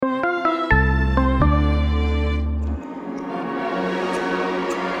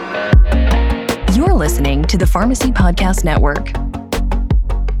listening to the Pharmacy Podcast Network.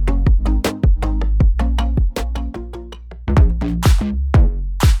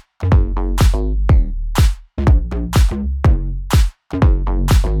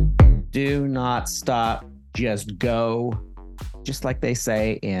 Do not stop, just go. Just like they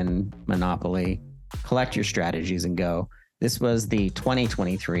say in Monopoly, collect your strategies and go. This was the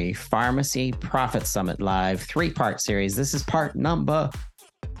 2023 Pharmacy Profit Summit Live 3-part series. This is part number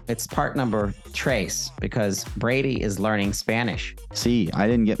Trace, because Brady is learning Spanish. See, I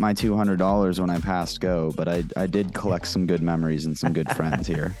didn't get my $200 when I passed go, but I did collect some good memories and some good friends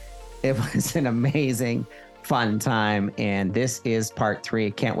here. It was an amazing, fun time, and this is part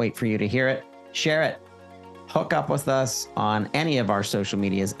 3. Can't wait for you to hear it. Share it. Hook up with us on any of our social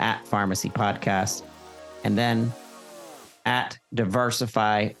medias at Pharmacy Podcast, and then at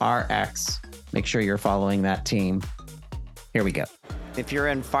DiversifyRx. Make sure you're following that team. Here we go. If you're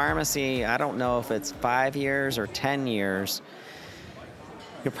in pharmacy, I don't know if it's 5 years or 10 years,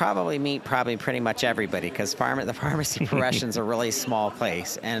 you'll probably meet pretty much everybody, because the pharmacy profession's a really small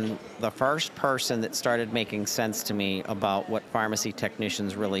place. And the first person that started making sense to me about what pharmacy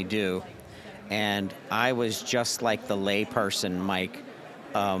technicians really do, and I was just like the lay person, Mike,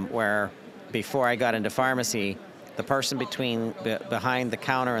 where before I got into pharmacy, the person behind the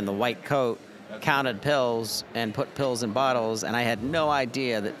counter in the white coat counted pills and put pills in bottles, and I had no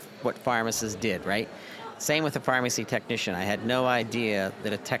idea what pharmacists did, right? Same with a pharmacy technician. I had no idea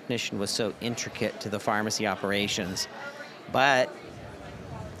that a technician was so intricate to the pharmacy operations. But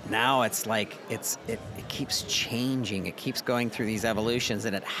now it's like it keeps changing. It keeps going through these evolutions,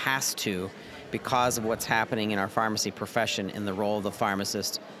 and it has to, because of what's happening in our pharmacy profession in the role of the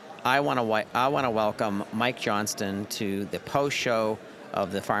pharmacist. I want to welcome Mike Johnston to the post-show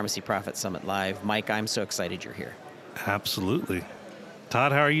of the Pharmacy Profit Summit Live. Mike, I'm so excited you're here. Absolutely.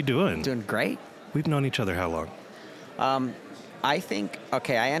 Todd, how are you doing? Doing great. We've known each other how long? I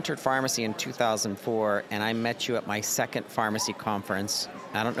entered pharmacy in 2004, and I met you at my second pharmacy conference.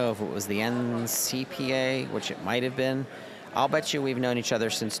 I don't know if it was the NCPA, which it might have been. I'll bet you we've known each other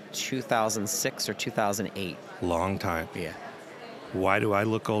since 2006 or 2008. Long time. Yeah. Why do I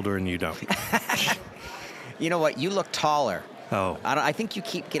look older and you don't? You know what? You look taller. Oh. I think you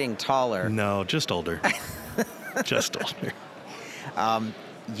keep getting taller. No, just older. Just older.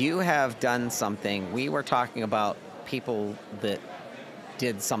 You have done something. We were talking about people that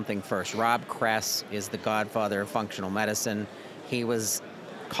did something first. Rob Kress is the godfather of functional medicine. He was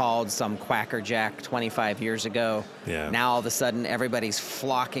called some quackerjack 25 years ago. Yeah. Now all of a sudden everybody's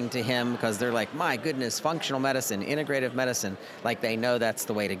flocking to him because they're like, my goodness, functional medicine, integrative medicine. Like they know that's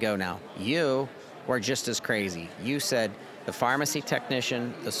the way to go now. You were just as crazy. You said the pharmacy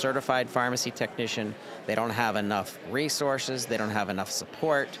technician, the certified pharmacy technician, they don't have enough resources. They don't have enough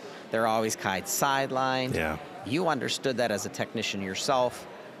support. They're always kind of sidelined. Yeah. You understood that as a technician yourself.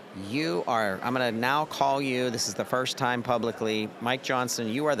 I'm going to now call you, this is the first time publicly, Mike Johnston,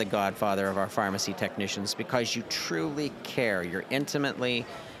 you are the godfather of our pharmacy technicians because you truly care. You're intimately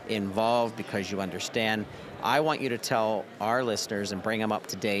involved because you understand. I want you to tell our listeners and bring them up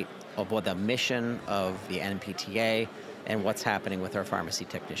to date of what the mission of the NPTA and what's happening with our pharmacy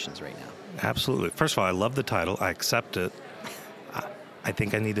technicians right now. Absolutely. First of all, I love the title. I accept it. I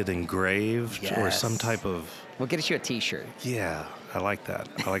think I need it engraved or some type of... We'll get you a T-shirt. Yeah, I like that.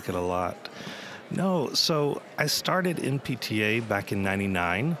 I like it a lot. No, so I started NPTA back in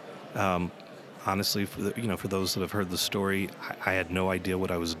 '99. Honestly, for those that have heard the story, I had no idea what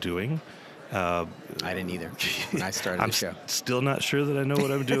I was doing. I didn't either when I started the show. I'm still not sure that I know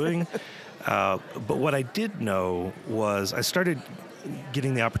what I'm doing. But what I did know was I started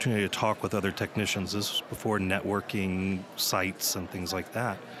getting the opportunity to talk with other technicians. This was before networking sites and things like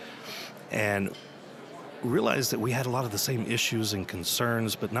that. And realized that we had a lot of the same issues and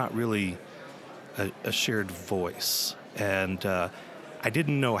concerns, but not really a shared voice. And I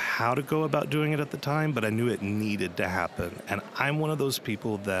didn't know how to go about doing it at the time, but I knew it needed to happen. And I'm one of those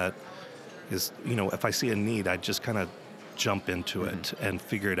people that is, if I see a need, I just kind of jump into it and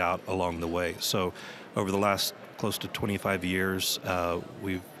figure it out along the way. So over the last close to 25 years,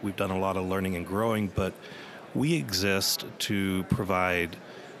 we've done a lot of learning and growing, but we exist to provide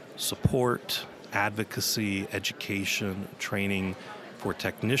support, advocacy, education, training for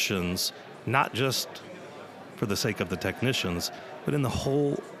technicians, not just for the sake of the technicians, but in the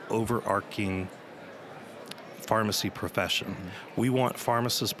whole overarching pharmacy profession. Mm-hmm. We want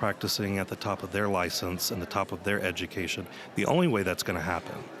pharmacists practicing at the top of their license and the top of their education. The only way that's going to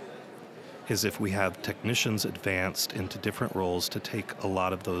happen is if we have technicians advanced into different roles to take a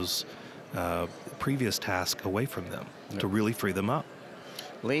lot of those previous tasks away from them, to really free them up.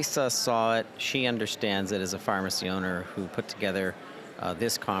 Lisa saw it. She understands it as a pharmacy owner who put together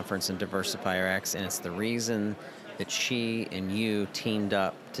this conference in DiversifyRx, and it's the reason that she and you teamed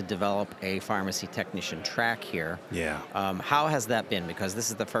up to develop a pharmacy technician track here. Yeah. How has that been? Because this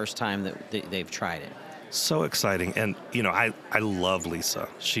is the first time that they've tried it. So exciting. And, I love Lisa.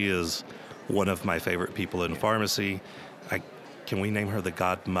 She is one of my favorite people in pharmacy. Can we name her the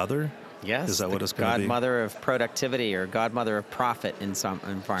godmother? Yes. Is that what it's going to be? Godmother of productivity or godmother of profit in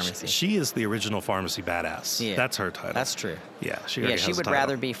pharmacy. She is the original pharmacy badass. Yeah. That's her title. That's true. Yeah, she would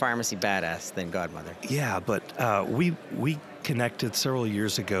rather be pharmacy badass than godmother. Yeah, but we connected several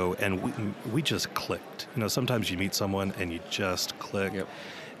years ago, and we just clicked. Sometimes you meet someone and you just click. Yep.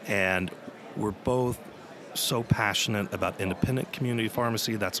 And we're both so passionate about independent community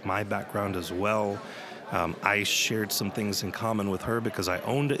pharmacy. That's my background as well. I shared some things in common with her because I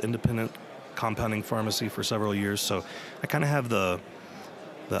owned an independent compounding pharmacy for several years. So I kind of have the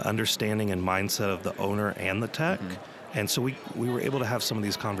understanding and mindset of the owner and the tech. Mm-hmm. And so we were able to have some of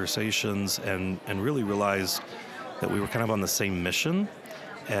these conversations and really realized that we were kind of on the same mission.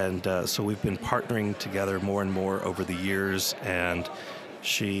 And so we've been partnering together more and more over the years. And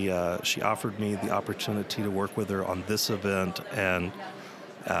she offered me the opportunity to work with her on this event. And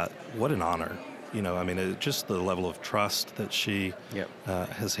what an honor. Just the level of trust that she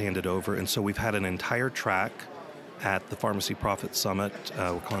has handed over. And so we've had an entire track at the Pharmacy Profit Summit.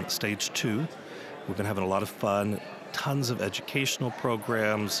 We're calling it Stage 2. We've been having a lot of fun, tons of educational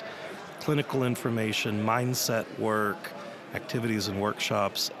programs, clinical information, mindset work, activities and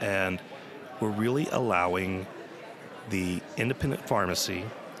workshops, and we're really allowing the independent pharmacy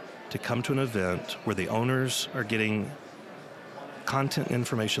to come to an event where the owners are getting content and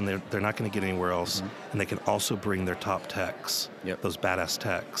information they're not going to get anywhere else, mm-hmm. and they can also bring their top techs, those badass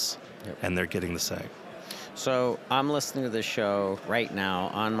techs, and they're getting the same. So I'm listening to this show right now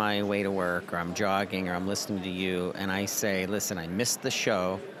on my way to work, or I'm jogging, or I'm listening to you, and I say, listen, I missed the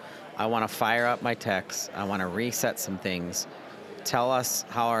show. I want to fire up my techs. I want to reset some things. Tell us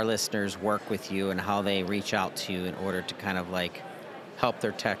how our listeners work with you and how they reach out to you in order to kind of help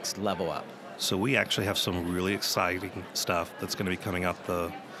their techs level up. So we actually have some really exciting stuff that's going to be coming out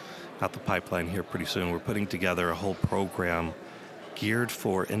the pipeline here pretty soon. We're putting together a whole program geared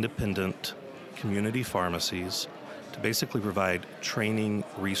for independent community pharmacies to basically provide training,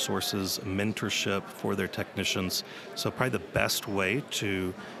 resources, mentorship for their technicians. So probably the best way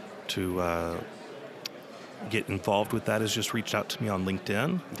to get involved with that is just reach out to me on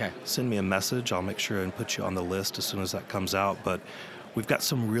LinkedIn. Okay. Send me a message. I'll make sure and put you on the list as soon as that comes out. But we've got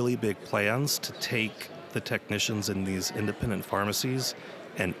some really big plans to take the technicians in these independent pharmacies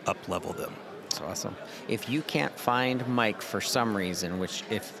and up-level them. That's awesome. If you can't find Mike for some reason, which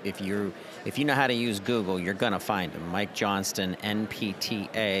if you know how to use Google, you're going to find him. Mike Johnston,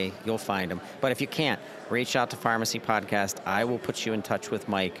 NPTA, you'll find him. But if you can't, reach out to Pharmacy Podcast. I will put you in touch with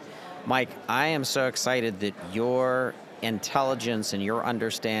Mike. Mike, I am so excited that your intelligence and your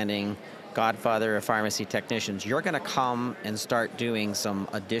understanding, godfather of pharmacy technicians, you're going to come and start doing some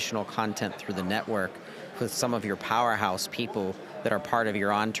additional content through the network with some of your powerhouse people that are part of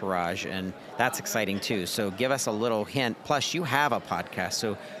your entourage, and that's exciting too. So give us a little hint. Plus, you have a podcast,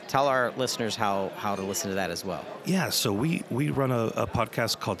 so tell our listeners how to listen to that as well. Yeah, so we run a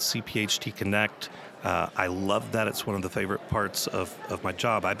podcast called CPHT Connect. I love that. It's one of the favorite parts of my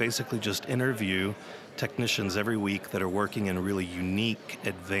job. I basically just interview technicians every week that are working in really unique,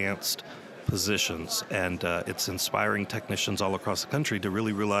 advanced positions, and it's inspiring technicians all across the country to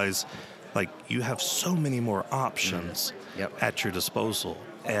really realize you have so many more options at your disposal.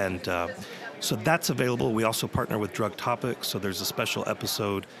 And so that's available. We also partner with Drug Topics, so there's a special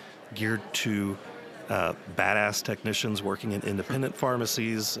episode geared to badass technicians working in independent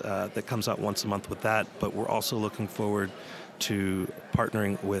pharmacies that comes out once a month with that. But we're also looking forward to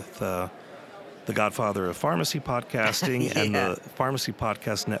partnering with the godfather of pharmacy podcasting and the Pharmacy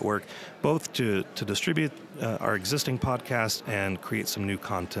Podcast Network, both to distribute our existing podcast and create some new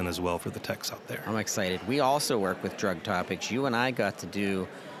content as well for the techs out there. I'm excited. We also work with Drug Topics. You and I got to do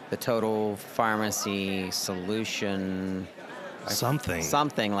the Total Pharmacy Solution...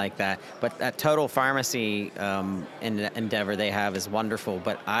 Something like that. But that Total Pharmacy endeavor they have is wonderful,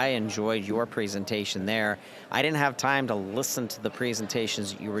 but I enjoyed your presentation there. I didn't have time to listen to the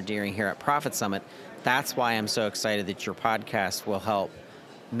presentations you were doing here at Profit Summit. That's why I'm so excited that your podcast will help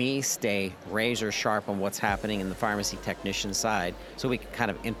me stay razor sharp on what's happening in the pharmacy technician side, so we can kind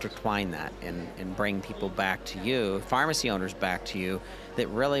of intertwine that and bring people back to you, pharmacy owners back to you, that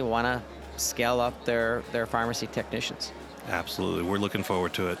really want to scale up their pharmacy technicians. Absolutely. We're looking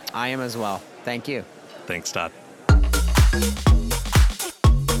forward to it. I am as well. Thank you. Thanks, Todd.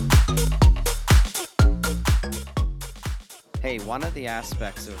 Hey, one of the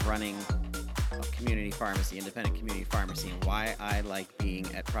aspects of running a community pharmacy, independent community pharmacy, and why I like being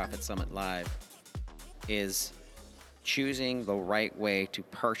at Profit Summit Live is choosing the right way to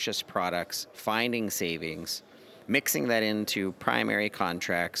purchase products, finding savings, mixing that into primary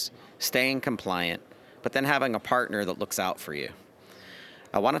contracts, staying compliant, but then having a partner that looks out for you.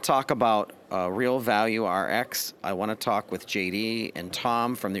 I want to talk about Real Value RX. I want to talk with JD and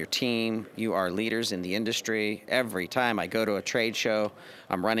Tom from your team. You are leaders in the industry. Every time I go to a trade show,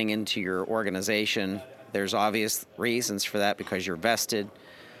 I'm running into your organization. There's obvious reasons for that because you're vested.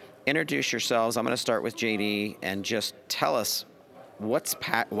 Introduce yourselves. I'm going to start with JD and just tell us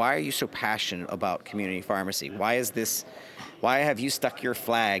why are you so passionate about community pharmacy? Why have you stuck your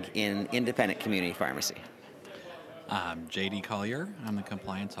flag in independent community pharmacy? I'm JD Collier. I'm the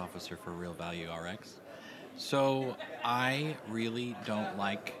compliance officer for Real Value RX. So I really don't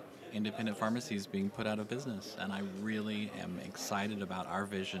like independent pharmacies being put out of business, and I really am excited about our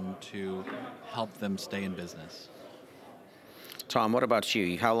vision to help them stay in business. Tom, what about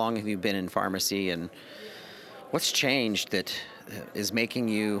you? How long have you been in pharmacy, and what's changed that is making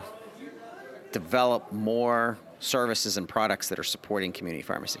you develop more services and products that are supporting community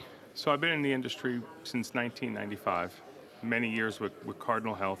pharmacy? So I've been in the industry since 1995, many years with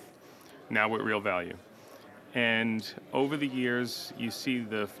Cardinal Health, now with Real Value. And over the years, you see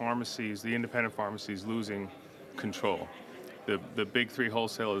the pharmacies, the independent pharmacies, losing control. The big three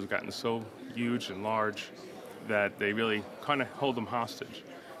wholesalers have gotten so huge and large that they really kind of hold them hostage.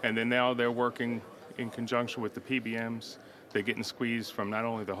 And then now they're working in conjunction with the PBMs. They're getting squeezed from not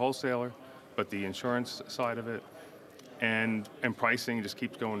only the wholesaler, but the insurance side of it. And pricing just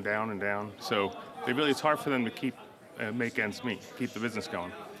keeps going down and down. So it's hard for them to make ends meet, keep the business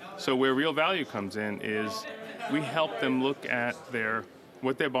going. So where Real Value comes in is we help them look at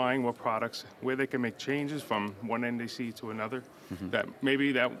what they're buying, what products, where they can make changes from one NDC to another. That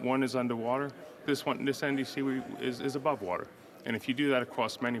maybe that one is underwater, this NDC is above water. And if you do that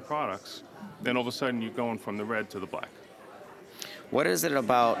across many products, then all of a sudden you're going from the red to the black. What is it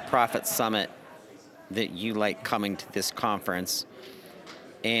about Profit Summit that you like coming to this conference,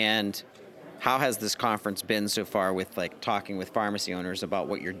 and how has this conference been so far with talking with pharmacy owners about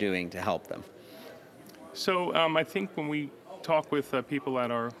what you're doing to help them? So I think when we talk with people at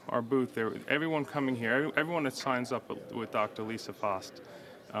our booth, everyone coming here, everyone that signs up with Dr. Lisa Fost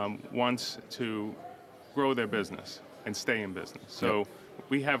wants to grow their business and stay in business. So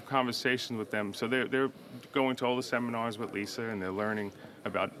we have conversations with them. So they're going to all the seminars with Lisa, and they're learning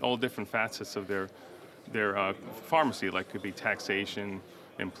about all different facets of their pharmacy, like could be taxation,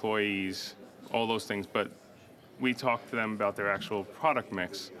 employees, all those things. But we talk to them about their actual product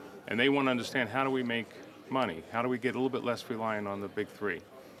mix, and they want to understand, how do we make money? How do we get a little bit less reliant on the big three?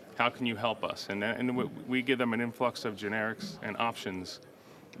 How can you help us? And we give them an influx of generics and options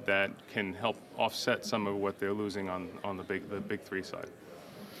that can help offset some of what they're losing on the big three side.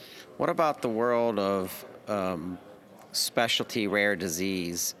 What about the world of specialty rare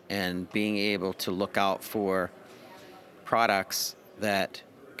disease and being able to look out for products that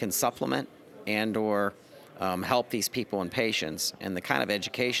can supplement and or help these people and patients, and the kind of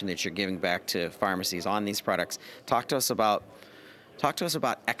education that you're giving back to pharmacies on these products? Talk to us about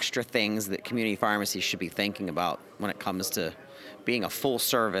extra things that community pharmacies should be thinking about when it comes to being a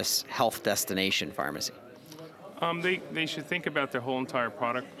full-service health destination pharmacy. They should think about their whole entire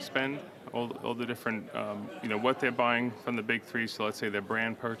product spend, all the different, what they're buying from the big three. So let's say their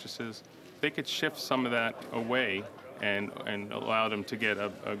brand purchases, they could shift some of that away and allow them to get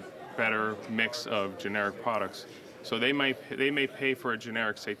a better mix of generic products. So they may pay for a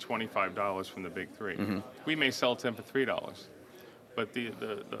generic, say $25 from the big three. We may sell it to them for $3. But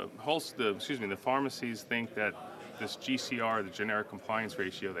the pharmacies think that this GCR, the generic compliance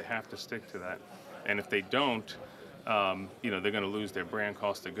ratio, they have to stick to that. And if they don't, they're going to lose their brand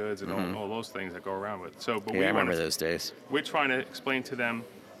cost of goods and all those things that go around with it. So, but I remember those days. We're trying to explain to them,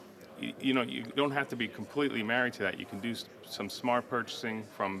 you don't have to be completely married to that. You can do some smart purchasing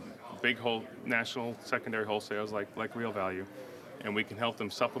from big national secondary wholesalers like Real Value, and we can help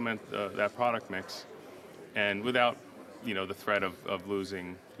them supplement that product mix, and without the threat of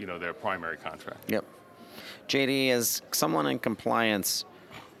losing their primary contract. Yep. JD, as someone in compliance,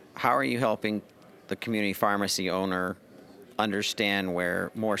 how are you helping the community pharmacy owner understand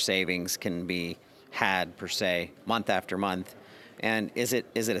where more savings can be had, per se, month after month? And is it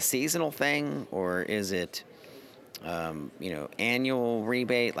a seasonal thing, or is it annual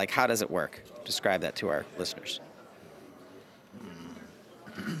rebate? Like, how does it work? Describe that to our listeners.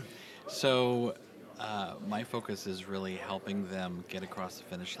 So my focus is really helping them get across the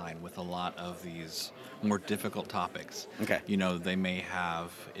finish line with a lot of these more difficult topics. Okay. You know, they may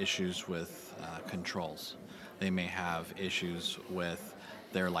have issues with controls. They may have issues with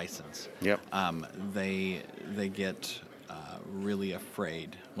their license. Yep. They get really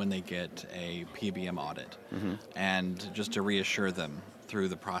afraid when they get a PBM audit, and just to reassure them through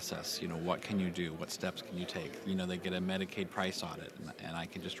the process, you know, what can you do? What steps can you take? You know, they get a Medicaid price audit, and I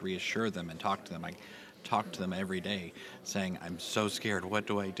can just reassure them and talk to them. I talk to them every day saying, I'm so scared, what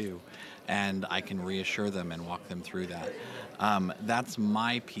do I do? And I can reassure them and walk them through that. That's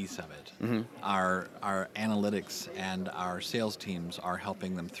my piece of it. Our analytics and our sales teams are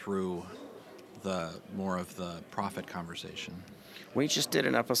helping them through the more of the profit conversation. We just did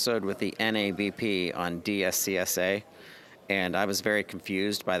an episode with the NABP on DSCSA, and I was very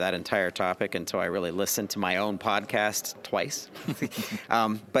confused by that entire topic until I really listened to my own podcast twice.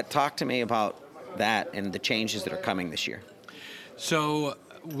 But talk to me about that and the changes that are coming this year. So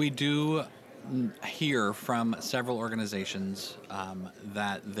we do hear from several organizations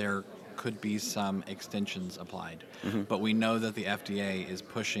that there could be some extensions applied. But we know that the FDA is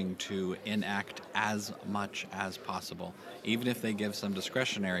pushing to enact as much as possible. Even if they give some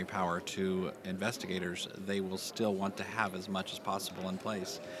discretionary power to investigators, they will still want to have as much as possible in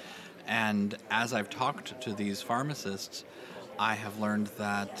place. And as I've talked to these pharmacists, I have learned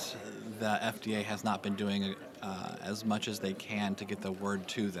that the FDA has not been doing as much as they can to get the word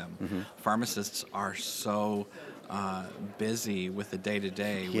to them. Pharmacists are so busy with the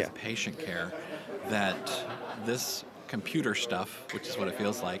day-to-day with patient care that this computer stuff, which is what it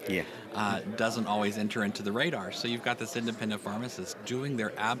feels like, doesn't always enter into the radar. So you've got this independent pharmacist doing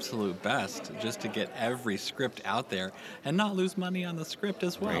their absolute best just to get every script out there and not lose money on the script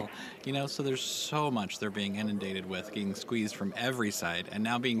as well. You know, so there's so much they're being inundated with, getting squeezed from every side, and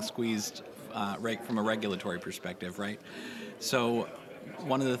now being squeezed from a regulatory perspective, right? So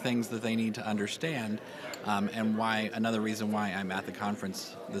one of the things that they need to understand, and another reason why I'm at the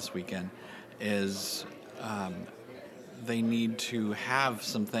conference this weekend, is they need to have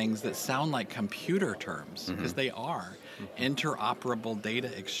some things that sound like computer terms, because they are. Interoperable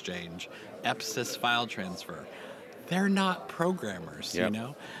data exchange, EPSIS file transfer. They're not programmers, you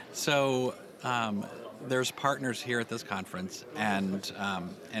know? So there's partners here at this conference, and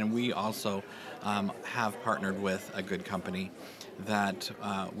we also have partnered with a good company that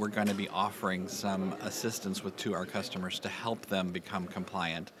we're going to be offering some assistance to our customers to help them become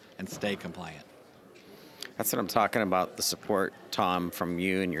compliant and stay compliant. That's what I'm talking about. The support, Tom, from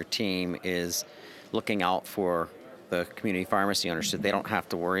you and your team is looking out for the community pharmacy owners so they don't have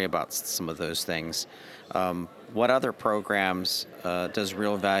to worry about some of those things. What other programs does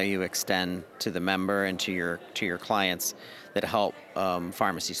Real Value extend to the member and to your clients that help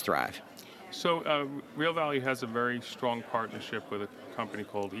pharmacies thrive? So Real Value has a very strong partnership with a company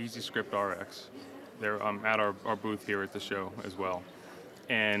called EasyScriptRx. They're at our booth here at the show as well.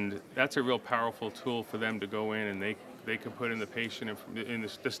 And that's a real powerful tool for them to go in, and they can put in the patient in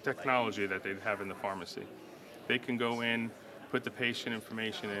this technology that they have in the pharmacy. They can go in, put the patient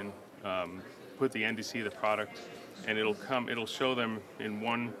information in, put the NDC of the product, and it'll show them in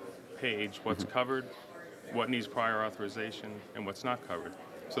one page what's covered, what needs prior authorization, and what's not covered.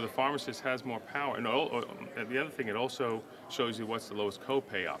 So the pharmacist has more power. And the other thing, it also shows you what's the lowest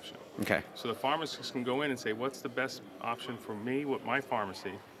copay option. Okay. So the pharmacist can go in and say, what's the best option for me with my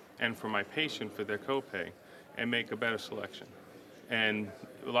pharmacy and for my patient for their copay, and make a better selection. And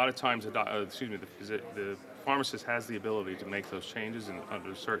a lot of times, the pharmacist has the ability to make those changes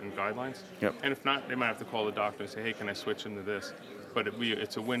under certain guidelines. Yep. And if not, they might have to call the doctor and say, hey, can I switch them to this? But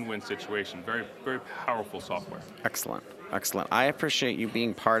it's a win-win situation. Very, very powerful software. Excellent. Excellent. I appreciate you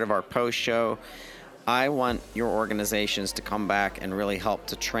being part of our post show. I want your organizations to come back and really help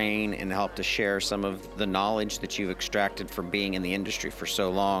to train and help to share some of the knowledge that you've extracted from being in the industry for so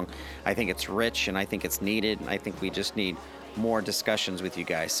long. I think it's rich and I think it's needed. And I think we just need more discussions with you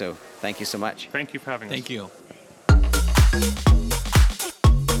guys. So thank you so much. Thank you for having us. Thank you.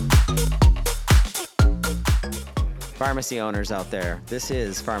 Pharmacy owners out there, this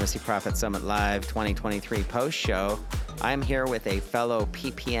is Pharmacy Profit Summit Live 2023 post show. I'm here with a fellow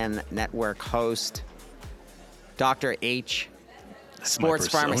PPN Network host, Dr. H, Sports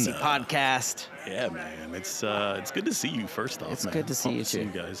Pharmacy Podcast. Yeah, man. It's good to see you first off, It's man. good to see you, See too.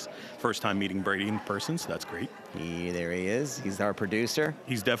 you guys. First time meeting Brady in person, so that's great. There he is. He's our producer.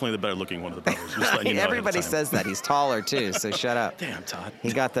 He's definitely the better looking one of the brothers. Just letting you know ahead of Everybody time. says that. He's taller, too, so shut up. Damn, Todd.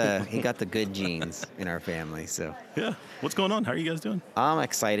 He got the good genes in our family, so. Yeah. What's going on? How are you guys doing? I'm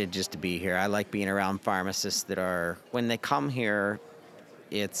excited just to be here. I like being around pharmacists that are, when they come here,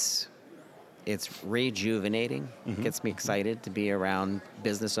 it's it's rejuvenating. It gets me excited to be around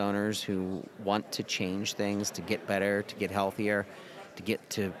business owners who want to change things, to get better, to get healthier, to get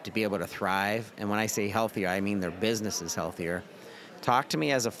to be able to thrive. And when I say healthier, I mean their business is healthier. Talk to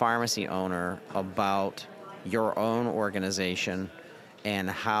me as a pharmacy owner about your own organization and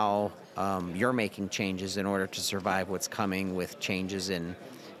how you're making changes in order to survive what's coming with changes in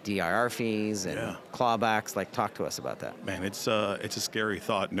DIR fees and clawbacks. Like, talk to us about that. Man, it's a scary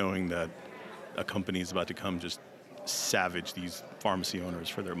thought knowing that a company is about to come just savage these pharmacy owners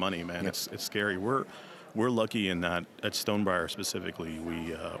for their money, man. It's scary. We're lucky in that at Stonebriar specifically,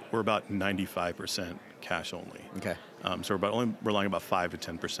 we're about 95% cash only. Okay. So we're only relying about 5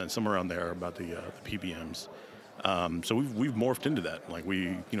 to 10%, somewhere around there, about the PBMs. So we've morphed into that. Like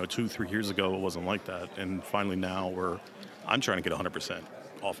 2-3 years ago, it wasn't like that, and finally now I'm trying to get 100%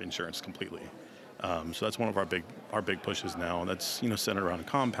 off insurance completely. So that's one of our big pushes now, and that's centered around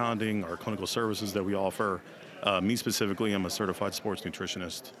compounding, our clinical services that we offer. Me specifically, I'm a certified sports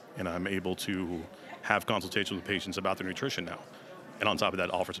nutritionist, and I'm able to have consultations with patients about their nutrition now, and on top of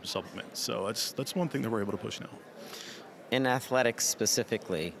that, offer some supplements. So that's one thing that we're able to push now. In athletics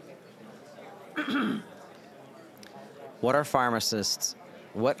specifically, what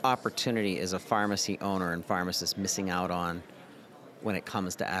opportunity is a pharmacy owner and pharmacist missing out on when it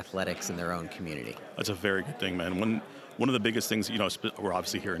comes to athletics in their own community? That's a very good thing, man. One of the biggest things, we're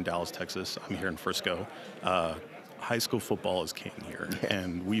obviously here in Dallas, Texas. I'm here in Frisco. High school football is king here,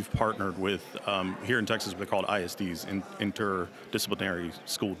 and we've partnered with, here in Texas, they're called ISDs, interdisciplinary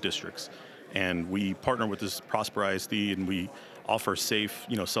school districts. And we partner with this Prosper ISD, and we offer safe,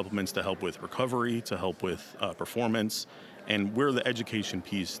 supplements to help with recovery, to help with performance. And we're the education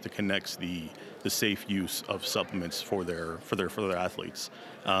piece that connects the safe use of supplements for their athletes.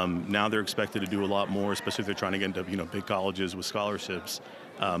 Now they're expected to do a lot more, especially if they're trying to get into big colleges with scholarships.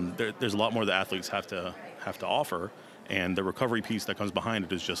 There's a lot more the athletes have to offer, and the recovery piece that comes behind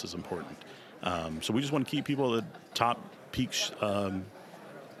it is just as important. So we just want to keep people at the top peak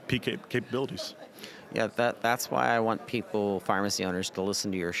capabilities. Yeah, that's why I want pharmacy owners, to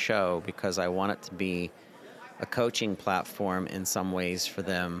listen to your show, because I want it to be a coaching platform in some ways for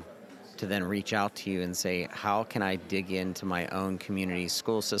them to then reach out to you and say, how can I dig into my own community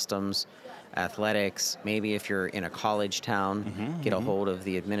school systems, athletics? Maybe if you're in a college town, get a hold of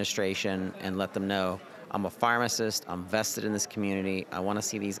the administration and let them know, I'm a pharmacist, I'm vested in this community, I want to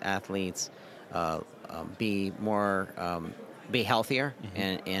see these athletes be healthier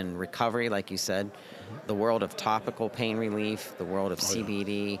and in recovery, like you said. The world of topical pain relief, the world of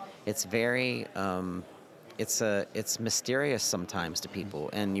CBD, it's very it's mysterious sometimes to people,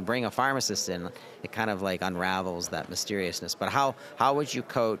 and you bring a pharmacist in, it kind of like unravels that mysteriousness. But how would you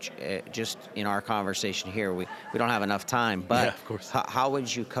coach, just in our conversation here, we don't have enough time, but of course. How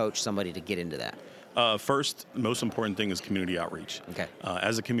would you coach somebody to get into that? First, most important thing is community outreach. Okay.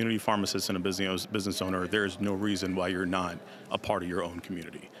 As a community pharmacist and a business owner, there's no reason why you're not a part of your own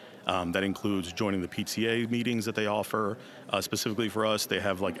community. That includes joining the PTA meetings that they offer. Specifically for us, they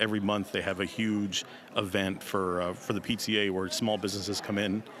have every month they have a huge event for the PTA where small businesses come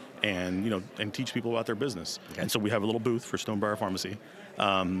in and teach people about their business. Okay. And so we have a little booth for Stonebriar Pharmacy.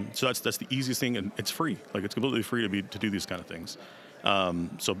 So that's the easiest thing, and it's free. It's completely free to do these kind of things.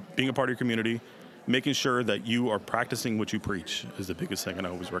 So being a part of your community, making sure that you are practicing what you preach is the biggest thing, and I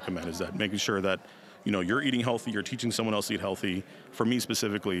always recommend is that making sure that you're eating healthy, you're teaching someone else to eat healthy. For me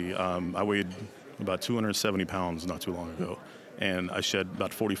specifically, I weighed about 270 pounds not too long ago, and I shed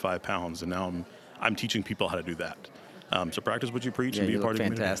about 45 pounds, and now I'm teaching people how to do that. So practice what you preach and be a part of the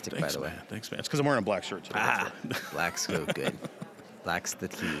community. Fantastic, by the way. Thanks, man. It's because I'm wearing a black shirt today. Black's so good. Black's the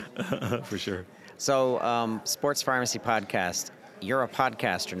key. For sure. So, Sports Pharmacy Podcast. You're a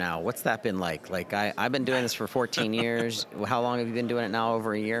podcaster now. What's that been like? I've been doing this for 14 years. How long have you been doing it now?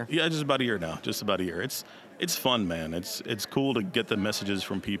 Over a year? Yeah, just about a year now. Just about a year. It's fun, man. It's cool to get the messages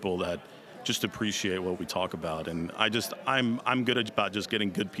from people that just appreciate what we talk about. And I'm good about just getting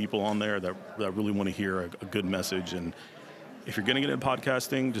good people on there that really want to hear a good message. And if you're going to get into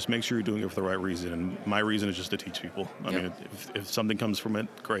podcasting, just make sure you're doing it for the right reason. And my reason is just to teach people. I mean, if something comes from it,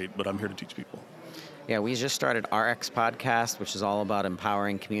 great. But I'm here to teach people. Yeah, we just started RX Podcast, which is all about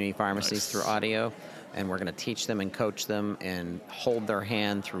empowering community pharmacies through audio. And we're going to teach them and coach them and hold their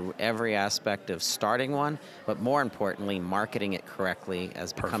hand through every aspect of starting one, but more importantly, marketing it correctly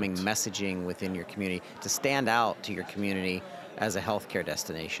as becoming messaging within your community to stand out to your community as a healthcare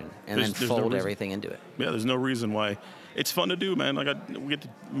destination, and There's then no fold reason. everything into it. Yeah, there's no reason why. It's fun to do, man. We get to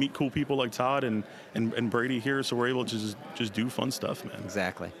meet cool people like Todd and Brady here, so we're able to just do fun stuff, man.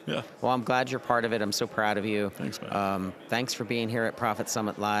 Exactly. Yeah. Well, I'm glad you're part of it. I'm so proud of you. Thanks, man. Thanks for being here at Profit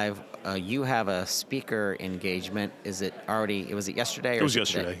Summit Live. You have a speaker engagement. Is it already? Was it yesterday? Or It was is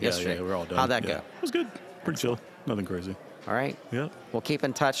yesterday. Today? Yesterday. Yeah, we're all done. How'd that Yeah. go? It was good. Pretty chill. Nothing crazy. All right. Yeah. We'll keep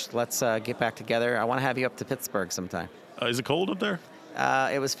in touch. Let's get back together. I want to have you up to Pittsburgh sometime. Is it cold up there?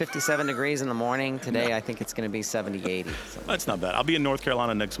 It was 57 degrees in the morning. Today, I think it's going to be 70, 80. That's not bad. I'll be in North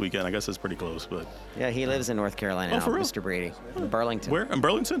Carolina next weekend. I guess that's pretty close, but. Yeah, he lives in North Carolina now, for real? Mr. Brady, in Burlington. Where? In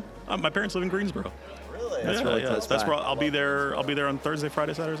Burlington? My parents live in Greensboro. Really? That's really close That's by. where I'll be there. I'll be there on Thursday,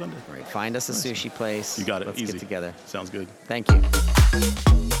 Friday, Saturday, Sunday. All right, find us a sushi place. You got it. Let's Easy. get together. Sounds good. Thank you.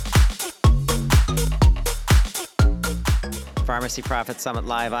 Pharmacy Profit Summit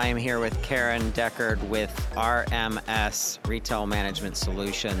Live. I am here with Karen Deckard with RMS Retail Management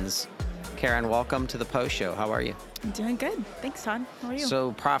Solutions. Karen, welcome to the post show. How are you? I'm doing good. Thanks, Todd. How are you?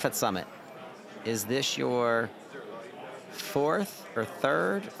 So, Profit Summit, is this your fourth or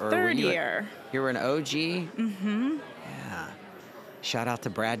third? Or were Third you year. You were an OG? Mm-hmm. Yeah. Shout out to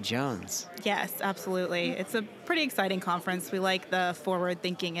Brad Jones. Yes, absolutely. It's a pretty exciting conference. We like the forward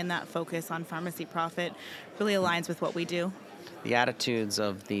thinking and that focus on pharmacy profit. Really aligns with what we do. The attitudes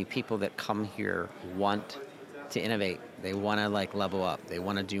of the people that come here want to innovate. They want to level up. They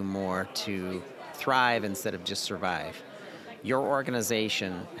want to do more to thrive instead of just survive. Your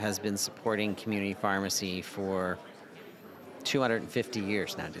organization has been supporting community pharmacy for 250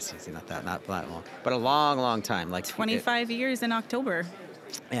 years now. Just easy, not that long, but a long, long time. 25 years in October.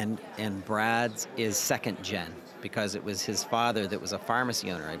 And Brad's is second gen because it was his father that was a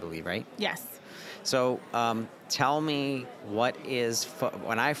pharmacy owner, I believe, right? Yes. So tell me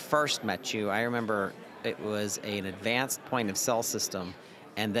when I first met you, I remember it was an advanced point of sale system,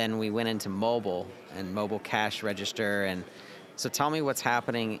 and then we went into mobile and mobile cash register. And so tell me what's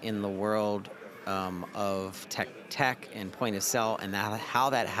happening in the world of tech and point of sale and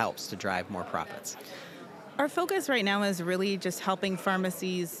how that helps to drive more profits. Our focus right now is really just helping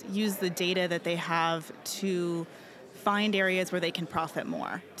pharmacies use the data that they have to find areas where they can profit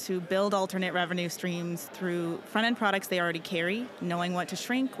more, to build alternate revenue streams through front-end products they already carry, knowing what to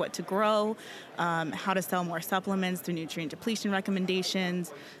shrink, what to grow, how to sell more supplements through nutrient depletion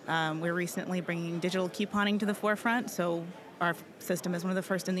recommendations. We're recently bringing digital couponing to the forefront, so our system is one of the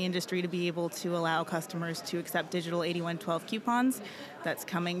first in the industry to be able to allow customers to accept digital 8112 coupons. That's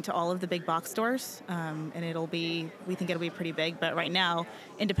coming to all of the big box stores, and we think it'll be pretty big, but right now,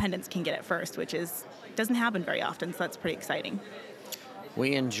 independents can get it first, which doesn't happen very often, so that's pretty exciting.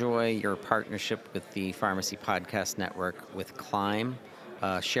 We enjoy your partnership with the Pharmacy Podcast Network with Climb.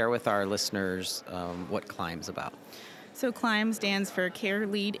 Share with our listeners what Climb's about. So CLIMB stands for Care,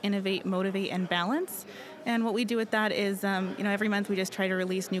 Lead, Innovate, Motivate, and Balance. And what we do with that is, every month we just try to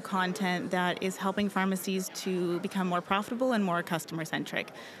release new content that is helping pharmacies to become more profitable and more customer-centric.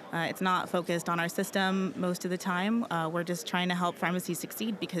 It's not focused on our system most of the time. We're just trying to help pharmacies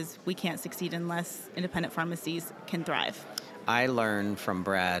succeed because we can't succeed unless independent pharmacies can thrive. I learned from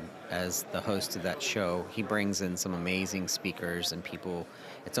Brad as the host of that show. He brings in some amazing speakers and people.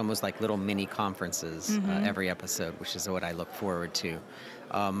 It's almost like little mini conferences every episode, which is what I look forward to.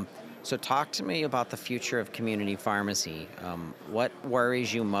 So talk to me about the future of community pharmacy. What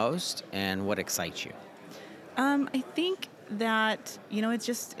worries you most and what excites you? I think that,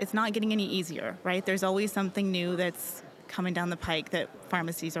 it's not getting any easier, right? There's always something new that's coming down the pike that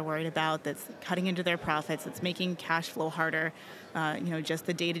pharmacies are worried about, that's cutting into their profits, that's making cash flow harder. Just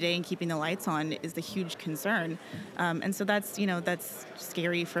the day-to-day and keeping the lights on is the huge concern. And so that's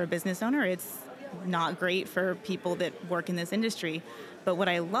scary for a business owner. It's not great for people that work in this industry. But what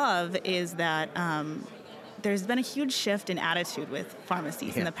I love is that there's been a huge shift in attitude with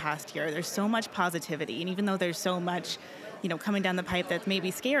pharmacies in the past year. There's so much positivity. And even though there's so much coming down the pipe that's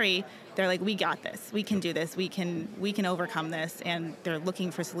maybe scary, they're like, we got this, we can do this, we can overcome this, and they're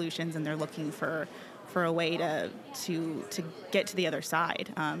looking for solutions and they're looking for a way to get to the other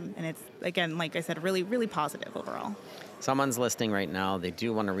side. And it's, again, like I said, really, really positive overall. Someone's listening right now. They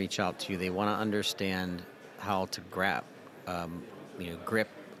do want to reach out to you. They want to understand how to grip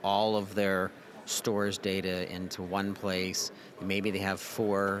all of their stores data into one place. Maybe they have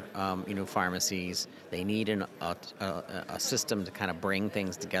 4 pharmacies. They need a system to kind of bring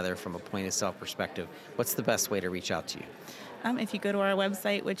things together from a point of sale perspective. What's the best way to reach out to you? If you go to our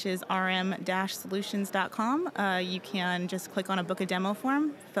website, which is rm-solutions.com, you can just click on a book a demo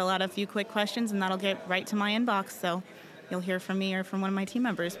form, fill out a few quick questions, and that'll get right to my inbox. So you'll hear from me or from one of my team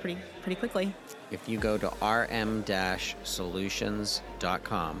members pretty quickly. If you go to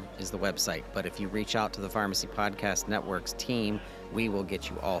rm-solutions.com is the website. But if you reach out to the Pharmacy Podcast Network's team, we will get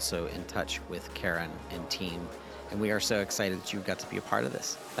you also in touch with Karen and team. And we are so excited that you got to be a part of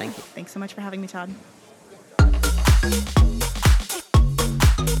this. Thank you. Thanks so much for having me, Todd.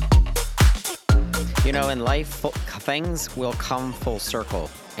 You know, in life, things will come full circle.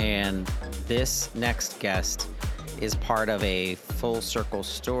 And this next guest is part of a full circle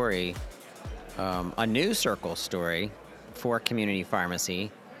story, a new circle story for community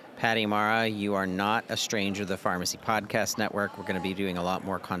pharmacy. Patty Mara, you are not a stranger to the Pharmacy Podcast Network. We're going to be doing a lot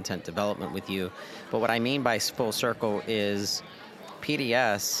more content development with you. But what I mean by full circle is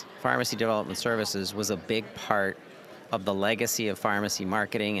PDS, Pharmacy Development Services, was a big part of the legacy of pharmacy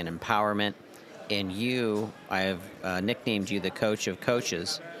marketing and empowerment. And you, I have nicknamed you the coach of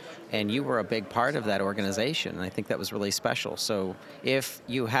coaches, and you were a big part of that organization. And I think that was really special. So if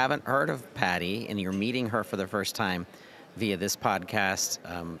you haven't heard of Patty and you're meeting her for the first time via this podcast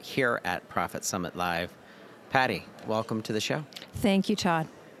here at Profit Summit Live, Patty, welcome to the show. Thank you, Todd.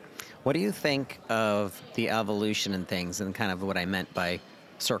 What do you think of the evolution in things and kind of what I meant by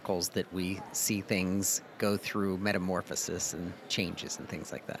circles, that we see things go through metamorphosis and changes and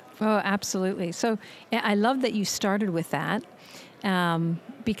things like that? Oh, absolutely. So I love that you started with that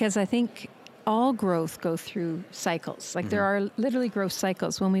because I think all growth go through cycles. Like there are literally growth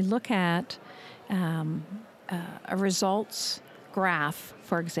cycles. When we look at a results graph,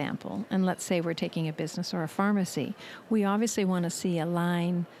 for example, and let's say we're taking a business or a pharmacy, we obviously want to see a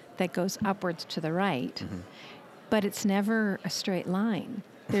line that goes upwards to the right, but it's never a straight line.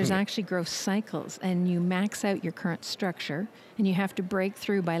 There's actually growth cycles, and you max out your current structure, and you have to break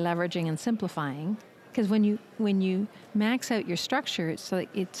through by leveraging and simplifying. Because when you max out your structure,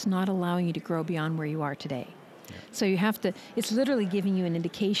 it's not allowing you to grow beyond where you are today. So you have to, it's literally giving you an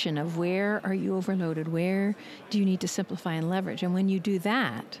indication of where are you overloaded, where do you need to simplify and leverage. And when you do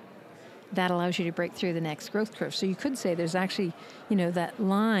that, that allows you to break through the next growth curve. So you could say there's actually, that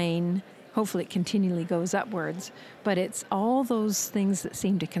line, hopefully it continually goes upwards, but it's all those things that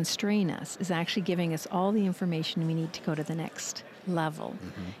seem to constrain us is actually giving us all the information we need to go to the next level.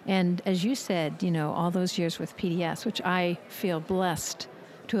 And as you said, all those years with PDS, which I feel blessed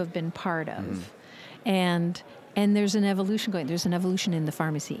to have been part of. And there's an evolution going. There's an evolution in the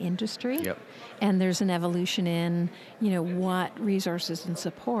pharmacy industry. And there's an evolution in, what resources and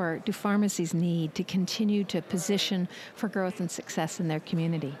support do pharmacies need to continue to position for growth and success in their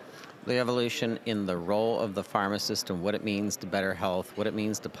community. The evolution in the role of the pharmacist and what it means to better health, what it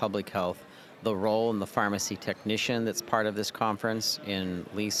means to public health, the role in the pharmacy technician that's part of this conference, in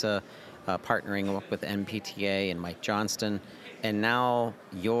Lisa partnering up with NPTA and Mike Johnston. And now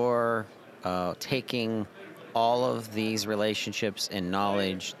you're taking all of these relationships and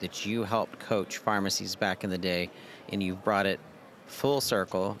knowledge that you helped coach pharmacies back in the day, and you've brought it full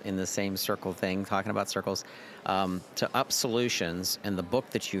circle in the same circle thing, talking about circles, to Up Solutions and the book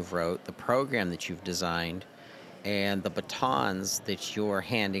that you've wrote, the program that you've designed, and the batons that you're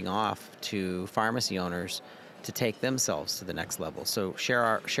handing off to pharmacy owners to take themselves to the next level. So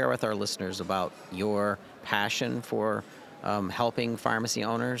share with our listeners about your passion for helping pharmacy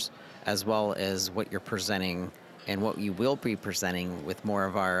owners, as well as what you're presenting and what you will be presenting with more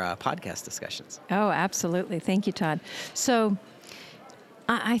of our podcast discussions. Oh, absolutely. Thank you, Todd. So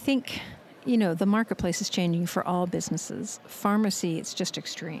I think, the marketplace is changing for all businesses. Pharmacy, it's just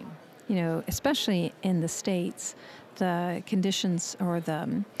extreme. Especially in the States, the conditions or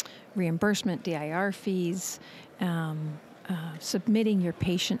the reimbursement, DIR fees, submitting your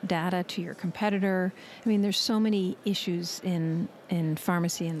patient data to your competitor. I mean, there's so many issues in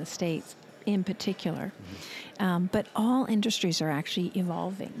pharmacy in the States in particular. But all industries are actually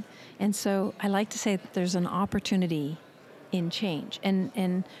evolving. And so I like to say that there's an opportunity in change.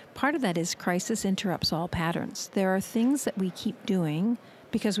 And part of that is crisis interrupts all patterns. There are things that we keep doing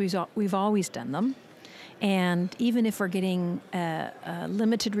because we've always done them. And even if we're getting a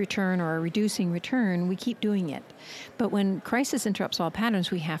limited return or a reducing return, we keep doing it. But when crisis interrupts all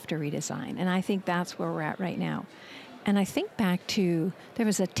patterns, we have to redesign. And I think that's where we're at right now. And I think back to, there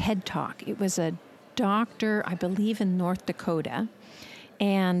was a TED Talk. It was a doctor, I believe in North Dakota.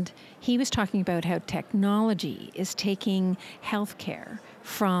 And he was talking about how technology is taking healthcare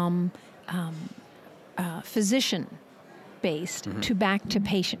from physician-based to back to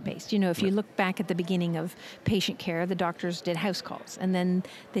patient-based. If you look back at the beginning of patient care, the doctors did house calls, and then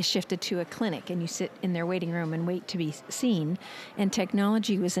they shifted to a clinic, and you sit in their waiting room and wait to be seen. And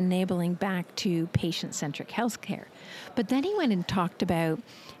technology was enabling back to patient-centric healthcare. But then he went and talked about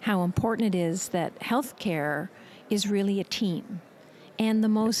how important it is that healthcare is really a team. And the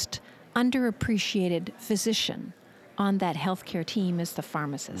most underappreciated physician on that healthcare team is the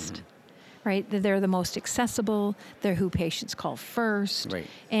pharmacist. Right? They're the most accessible. They're who patients call first. Right.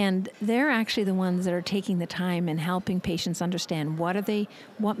 And they're actually the ones that are taking the time and helping patients understand what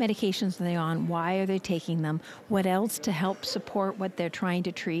medications are they on, why are they taking them, what else to help support what they're trying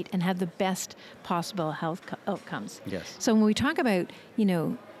to treat and have the best possible health outcomes. Yes. So when we talk about,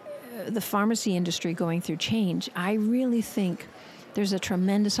 the pharmacy industry going through change, I really think there's a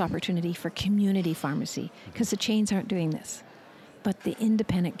tremendous opportunity for community pharmacy because the chains aren't doing this. But the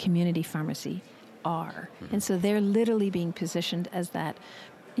independent community pharmacy are. And so they're literally being positioned as that,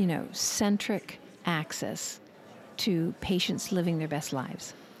 centric access to patients living their best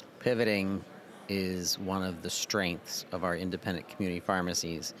lives. Pivoting is one of the strengths of our independent community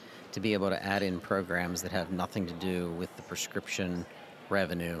pharmacies, to be able to add in programs that have nothing to do with the prescription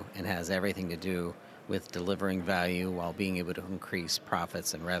revenue and has everything to do with delivering value while being able to increase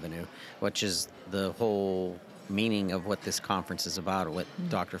profits and revenue, which is the whole meaning of what this conference is about, what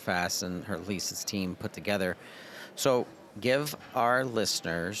Dr. Fass and her Lisa's team put together. So give our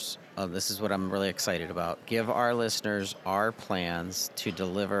listeners, this is what I'm really excited about, give our listeners our plans to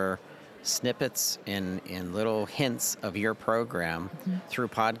deliver snippets and little hints of your program through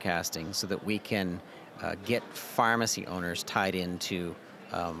podcasting so that we can get pharmacy owners tied into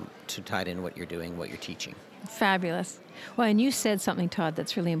what you're doing, what you're teaching. Fabulous. Well, and you said something, Todd,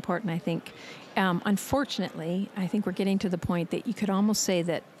 that's really important, I think. Unfortunately, I think we're getting to the point that you could almost say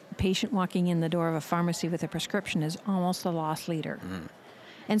that a patient walking in the door of a pharmacy with a prescription is almost a lost leader.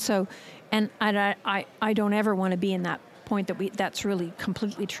 And so, and I don't ever want to be in that point that's really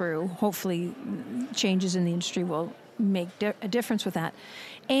completely true. Hopefully, changes in the industry will make a difference with that.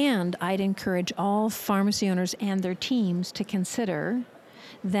 And I'd encourage all pharmacy owners and their teams to consider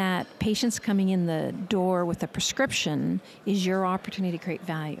that patients coming in the door with a prescription is your opportunity to create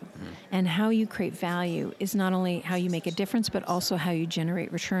value. And how you create value is not only how you make a difference, but also how you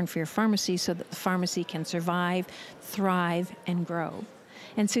generate return for your pharmacy so that the pharmacy can survive, thrive, and grow.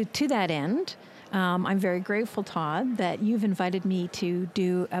 And so to that end, I'm very grateful, Todd, that you've invited me to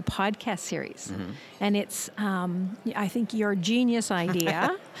do a podcast series. And it's, I think, your genius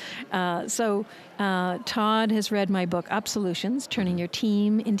idea. So Todd has read my book, Up Solutions, Turning Your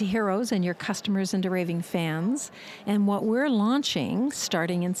Team into Heroes and Your Customers into Raving Fans. And what we're launching,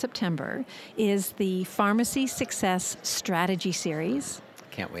 starting in September, is the Pharmacy Success Strategy Series.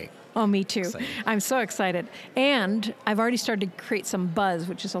 Can't wait. Oh, me too. Exciting. I'm so excited. And I've already started to create some buzz,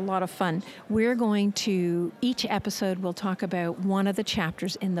 which is a lot of fun. We're going to, each episode will talk about one of the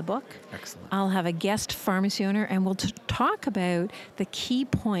chapters in the book. Excellent. I'll have a guest pharmacy owner and we'll talk about the key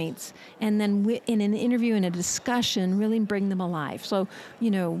points and then in an interview and a discussion, really bring them alive. So,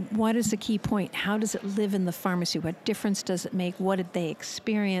 what is the key point? How does it live in the pharmacy? What difference does it make? What did they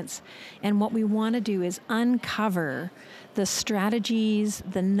experience? And what we want to do is uncover the strategies,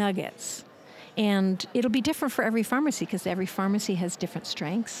 the nuggets. And it'll be different for every pharmacy because every pharmacy has different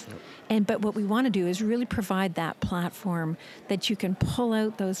strengths. But what we want to do is really provide that platform that you can pull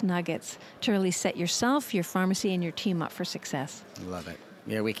out those nuggets to really set yourself, your pharmacy, and your team up for success. Love it.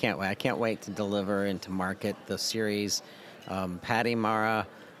 Yeah, we can't wait. I can't wait to deliver and to market the series. Patty, Mara,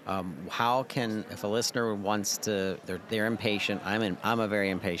 if a listener wants to, they're impatient. I'm a very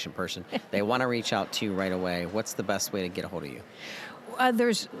impatient person. They want to reach out to you right away. What's the best way to get a hold of you?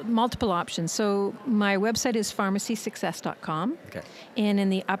 There's multiple options. So my website is pharmacysuccess.com. Okay. And in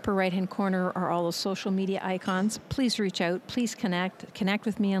the upper right-hand corner are all the social media icons. Please reach out. Please connect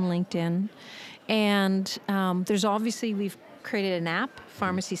with me on LinkedIn. And there's obviously, we've created an app,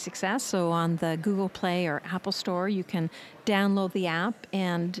 Pharmacy Success. So on the Google Play or Apple Store, you can download the app,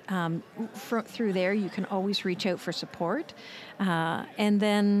 and through there, you can always reach out for support. And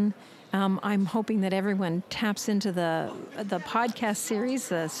then I'm hoping that everyone taps into the podcast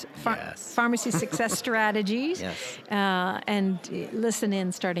series, Pharmacy Success Strategies, and listen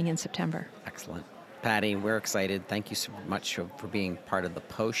in starting in September. Excellent. Patty, we're excited. Thank you so much for being part of the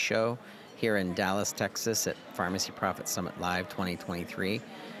post show here in Dallas, Texas at Pharmacy Profit Summit Live 2023.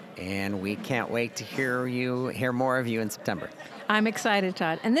 And we can't wait to hear more of you in September. I'm excited,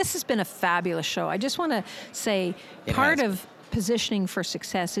 Todd. And this has been a fabulous show. I just want to say part of positioning for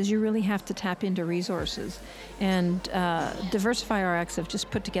success is you really have to tap into resources. And DiversifyRx have just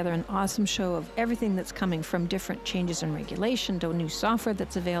put together an awesome show of everything that's coming from different changes in regulation to new software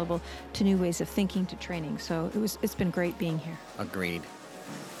that's available to new ways of thinking to training. So it's been great being here. Agreed.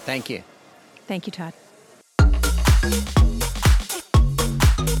 Thank you. Thank you, Todd.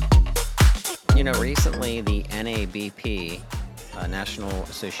 Recently the NABP, National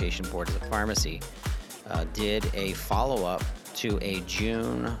Association Board of Pharmacy, did a follow-up to a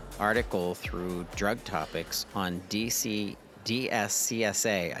June article through Drug Topics on DSCSA.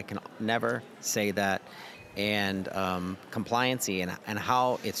 I can never say that. And compliancy and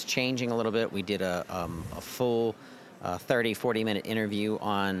how it's changing a little bit. We did a full 30, 40-minute interview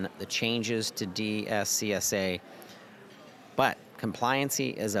on the changes to DSCSA. But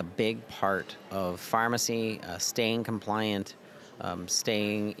compliancy is a big part of pharmacy, staying compliant,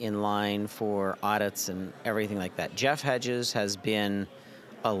 staying in line for audits and everything like that. Jeff Hedges has been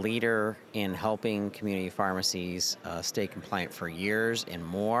a leader in helping community pharmacies stay compliant for years and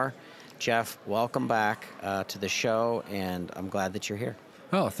more. Jeff, welcome back to the show, and I'm glad that you're here.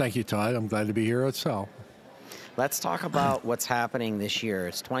 Oh, thank you, Todd. I'm glad to be here itself. Let's talk about what's happening this year.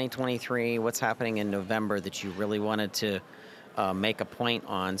 It's 2023. What's happening in November that you really wanted to make a point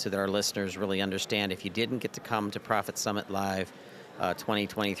on so that our listeners really understand? If you didn't get to come to Profit Summit Live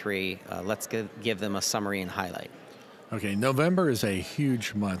 2023, let's give them a summary and highlight. Okay, November is a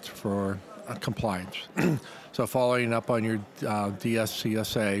huge month for compliance. So following up on your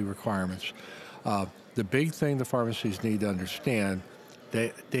DSCSA requirements, the big thing the pharmacies need to understand,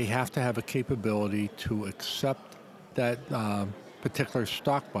 they have to have a capability to accept that particular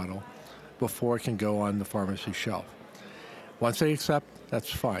stock bottle before it can go on the pharmacy shelf. Once they accept,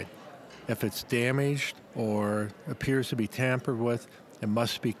 that's fine. If it's damaged or appears to be tampered with, it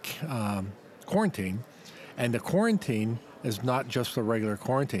must be quarantined. And the quarantine is not just a regular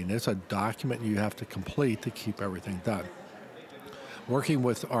quarantine. It's a document you have to complete to keep everything done. Working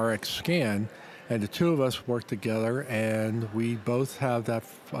with RX Scan, and the two of us work together, and we both have that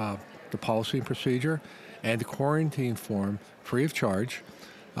the policy and procedure and the quarantine form free of charge.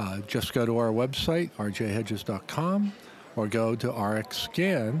 Just go to our website, rjhedges.com, or go to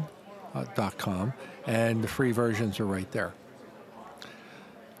rxscan.com, and the free versions are right there.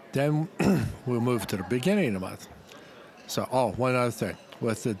 Then we'll move to the beginning of the month. So, one other thing.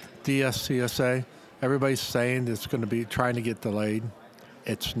 With the DSCSA, everybody's saying it's going to be trying to get delayed.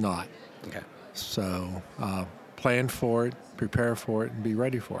 It's not. Okay. So, plan for it, prepare for it, and be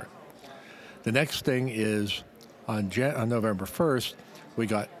ready for it. The next thing is on November 1st, we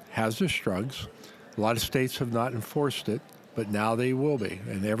got hazardous drugs. A lot of states have not enforced it, but now they will be.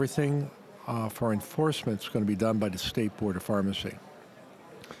 And everything for enforcement is going to be done by the State Board of Pharmacy.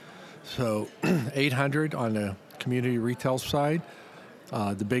 So 800 on the community retail side.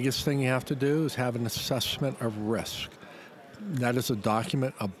 The biggest thing you have to do is have an assessment of risk. That is a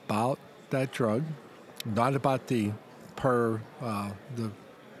document about that drug, not about the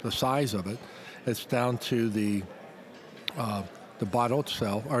size of it. It's down to the bottle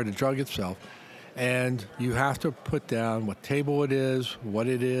itself or the drug itself, and you have to put down what table it is, what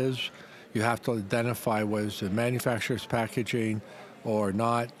it is. You have to identify whether it's the manufacturer's packaging or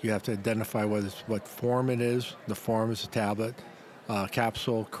not. You have to identify what form it is. The form is a tablet,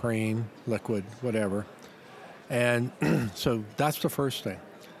 capsule, cream, liquid, whatever. And so that's the first thing.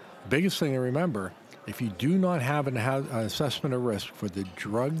 The biggest thing to remember, if you do not have an assessment of risk for the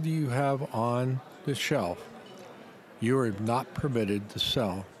drug that you have on the shelf, you are not permitted to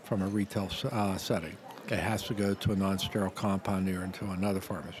sell from a retail setting. It has to go to a non-sterile compounder or into another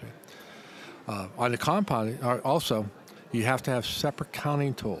pharmacy. On the compound, also, you have to have separate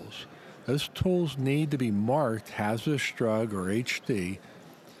counting tools. Those tools need to be marked hazardous drug or HD,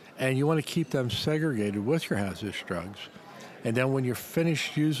 and you want to keep them segregated with your hazardous drugs. And then when you're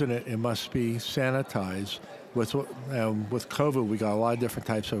finished using it, it must be sanitized. With COVID, we got a lot of different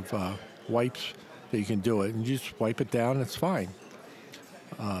types of wipes that you can do it, and you just wipe it down, it's fine.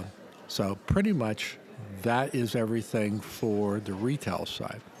 So pretty much that is everything for the retail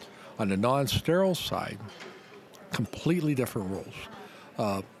side. On the non-sterile side, completely different rules.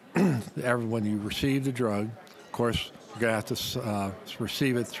 When you receive the drug, of course, you're going to have to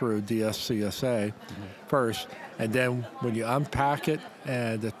receive it through DSCSA first, and then when you unpack it,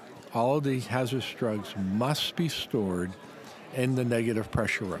 and all of the hazardous drugs must be stored in the negative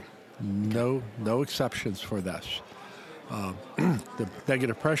pressure room. No exceptions for this. The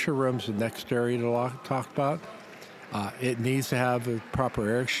negative pressure room is the next area to talk about. It needs to have the proper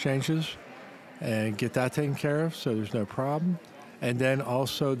air exchanges and get that taken care of so there's no problem. And then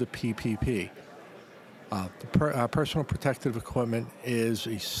also the PPP. Personal protective equipment is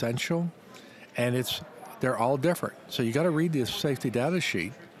essential, and they're all different. So you got to read the safety data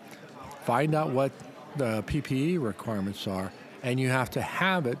sheet, find out what the PPE requirements are, and you have to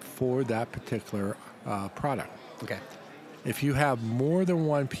have it for that particular product. Okay. If you have more than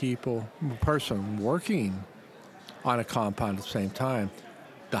one person working on a compound at the same time,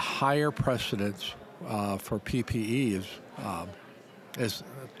 the higher precedence for PPE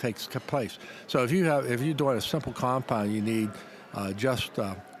takes place. So if you're doing a simple compound, you need just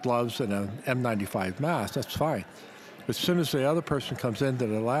gloves and an N95 mask. That's fine. As soon as the other person comes into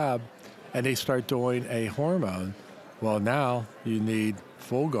the lab and they start doing a hormone, well, now you need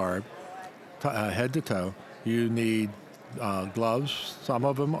full garb, head to toe. You need gloves. Some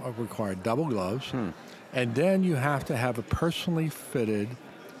of them require double gloves. And then you have to have a personally fitted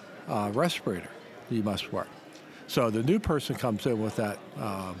respirator you must wear. So the new person comes in with that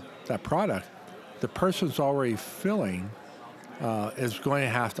product. The person's already filling is going to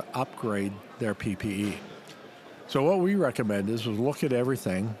have to upgrade their PPE. So what we recommend is look at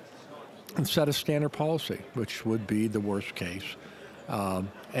everything and set a standard policy, which would be the worst case.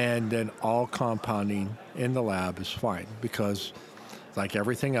 And then all compounding in the lab is fine because, like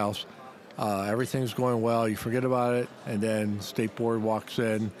everything else, everything's going well, you forget about it, and then State Board walks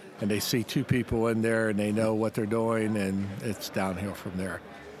in and they see two people in there and they know what they're doing, and it's downhill from there.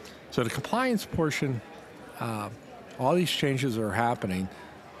 So the compliance portion, all these changes are happening.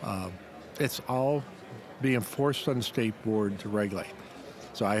 It's all being forced on the State Board to regulate.